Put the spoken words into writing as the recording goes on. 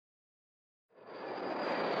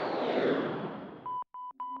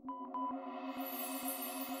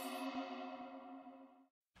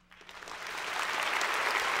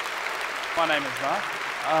My name is Mark,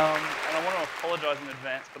 and I want to apologise in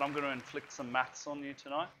advance, but I'm going to inflict some maths on you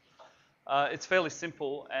tonight. It's fairly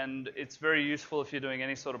simple, and it's very useful if you're doing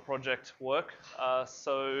any sort of project work,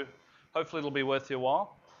 so hopefully it'll be worth your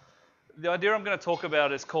while. The idea I'm going to talk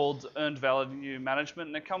about is called earned value management,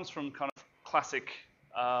 and it comes from kind of classic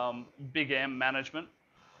big M management.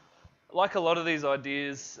 Like a lot of these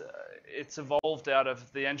ideas, it's evolved out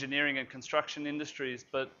of the engineering and construction industries,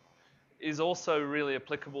 but is also really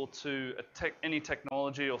applicable to any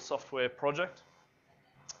technology or software project.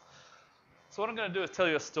 So what I'm going to do is tell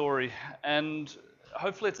you a story, and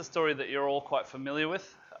hopefully it's a story that you're all quite familiar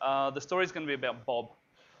with. The story is going to be about Bob.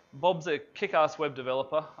 Bob's a kick-ass web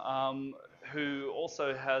developer who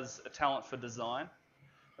also has a talent for design.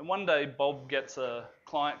 And one day, Bob gets a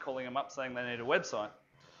client calling him up saying they need a website.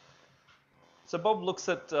 So Bob looks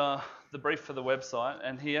at the brief for the website,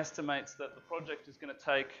 and he estimates that the project is going to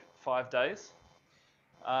take 5 days.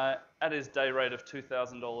 At his day rate of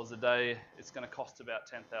 $2,000 a day, it's going to cost about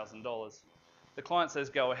 $10,000. The client says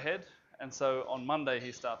go ahead, and so on Monday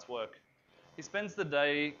he starts work. He spends the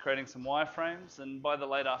day creating some wireframes, and by the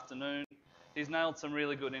late afternoon he's nailed some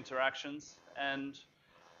really good interactions, and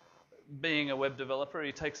being a web developer,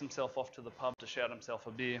 he takes himself off to the pub to shout himself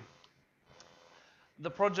a beer.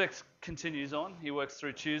 The project continues on. He works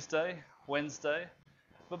through Tuesday, Wednesday,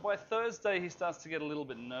 but by Thursday he starts to get a little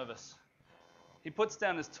bit nervous. He puts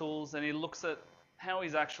down his tools and he looks at how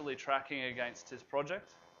he's actually tracking against his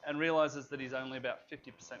project and realizes that he's only about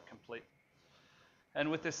 50% complete. And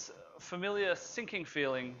with this familiar sinking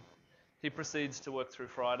feeling, he proceeds to work through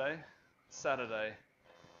Friday, Saturday,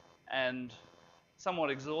 and somewhat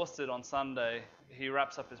exhausted on Sunday, he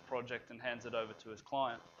wraps up his project and hands it over to his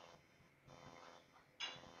client.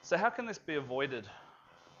 So how can this be avoided?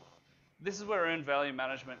 This is where earned value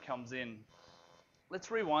management comes in.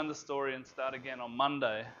 Let's rewind the story and start again on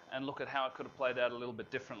Monday and look at how it could have played out a little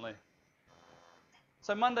bit differently.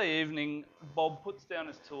 So Monday evening, Bob puts down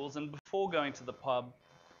his tools, and before going to the pub,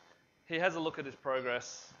 he has a look at his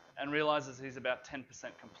progress and realizes he's about 10%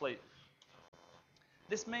 complete.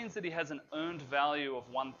 This means that he has an earned value of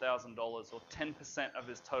 $1,000 or 10% of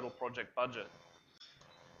his total project budget.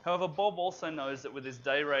 However, Bob also knows that with his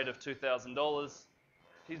day rate of $2,000,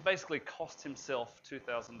 he's basically cost himself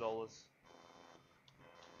 $2,000.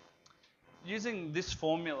 Using this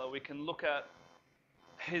formula, we can look at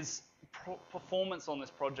his performance on this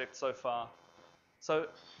project so far. So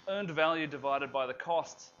earned value divided by the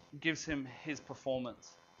cost gives him his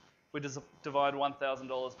performance. We divide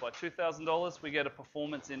 $1,000 by $2,000, we get a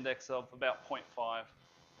performance index of about 0.5.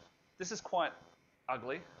 This is quite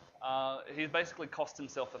ugly. He's basically cost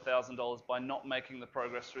himself $1,000 by not making the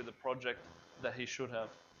progress through the project that he should have.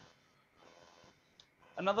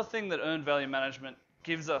 Another thing that earned value management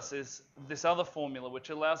gives us is this other formula,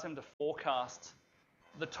 which allows him to forecast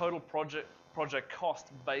the total project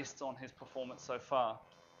cost based on his performance so far.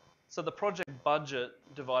 So the project budget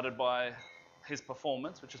divided by his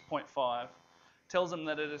performance, which is 0.5, tells him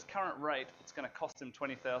that at his current rate, it's going to cost him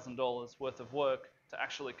 $20,000 worth of work to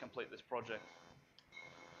actually complete this project.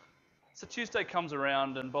 So Tuesday comes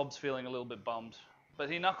around and Bob's feeling a little bit bummed,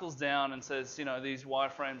 but he knuckles down and says, you know, these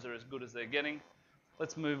wireframes are as good as they're getting.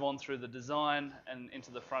 Let's move on through the design and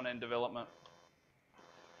into the front-end development.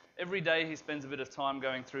 Every day he spends a bit of time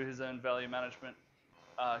going through his earned value management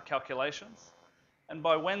calculations, and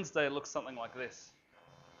by Wednesday it looks something like this.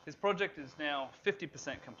 His project is now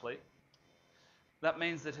 50% complete. That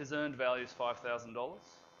means that his earned value is $5,000,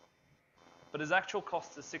 but his actual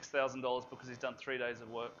cost is $6,000 because he's done 3 days of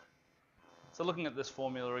work. So looking at this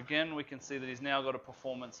formula again, we can see that he's now got a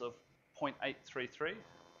performance of 0.833.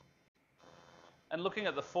 And looking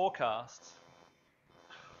at the forecast,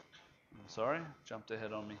 I'm sorry, jumped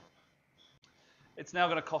ahead on me. It's now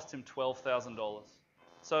going to cost him $12,000.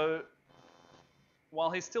 So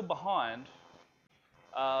while he's still behind,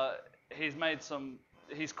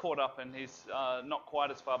 he's caught up and he's not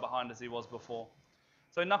quite as far behind as he was before.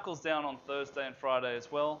 So he knuckles down on Thursday and Friday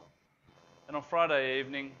as well. And on Friday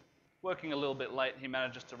evening, working a little bit late, he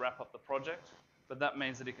manages to wrap up the project, but that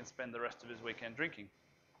means that he can spend the rest of his weekend drinking.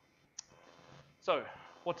 So,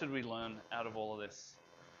 what did we learn out of all of this?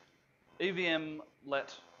 EVM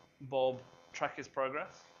let Bob track his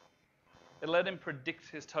progress. It let him predict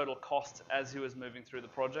his total cost as he was moving through the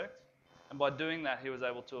project, and by doing that, he was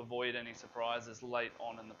able to avoid any surprises late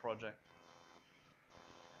on in the project.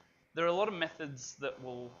 There are a lot of methods that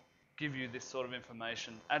will give you this sort of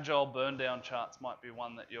information. Agile burn-down charts might be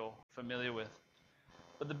one that you're familiar with.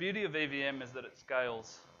 But the beauty of EVM is that it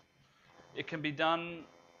scales. It can be done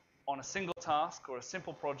on a single task or a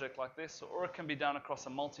simple project like this, or it can be done across a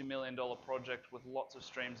multi-million-dollar project with lots of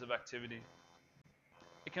streams of activity.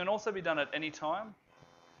 It can also be done at any time,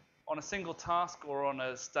 on a single task or on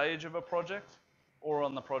a stage of a project, or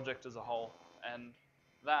on the project as a whole. And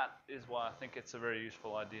that is why I think it's a very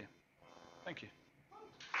useful idea. Thank you.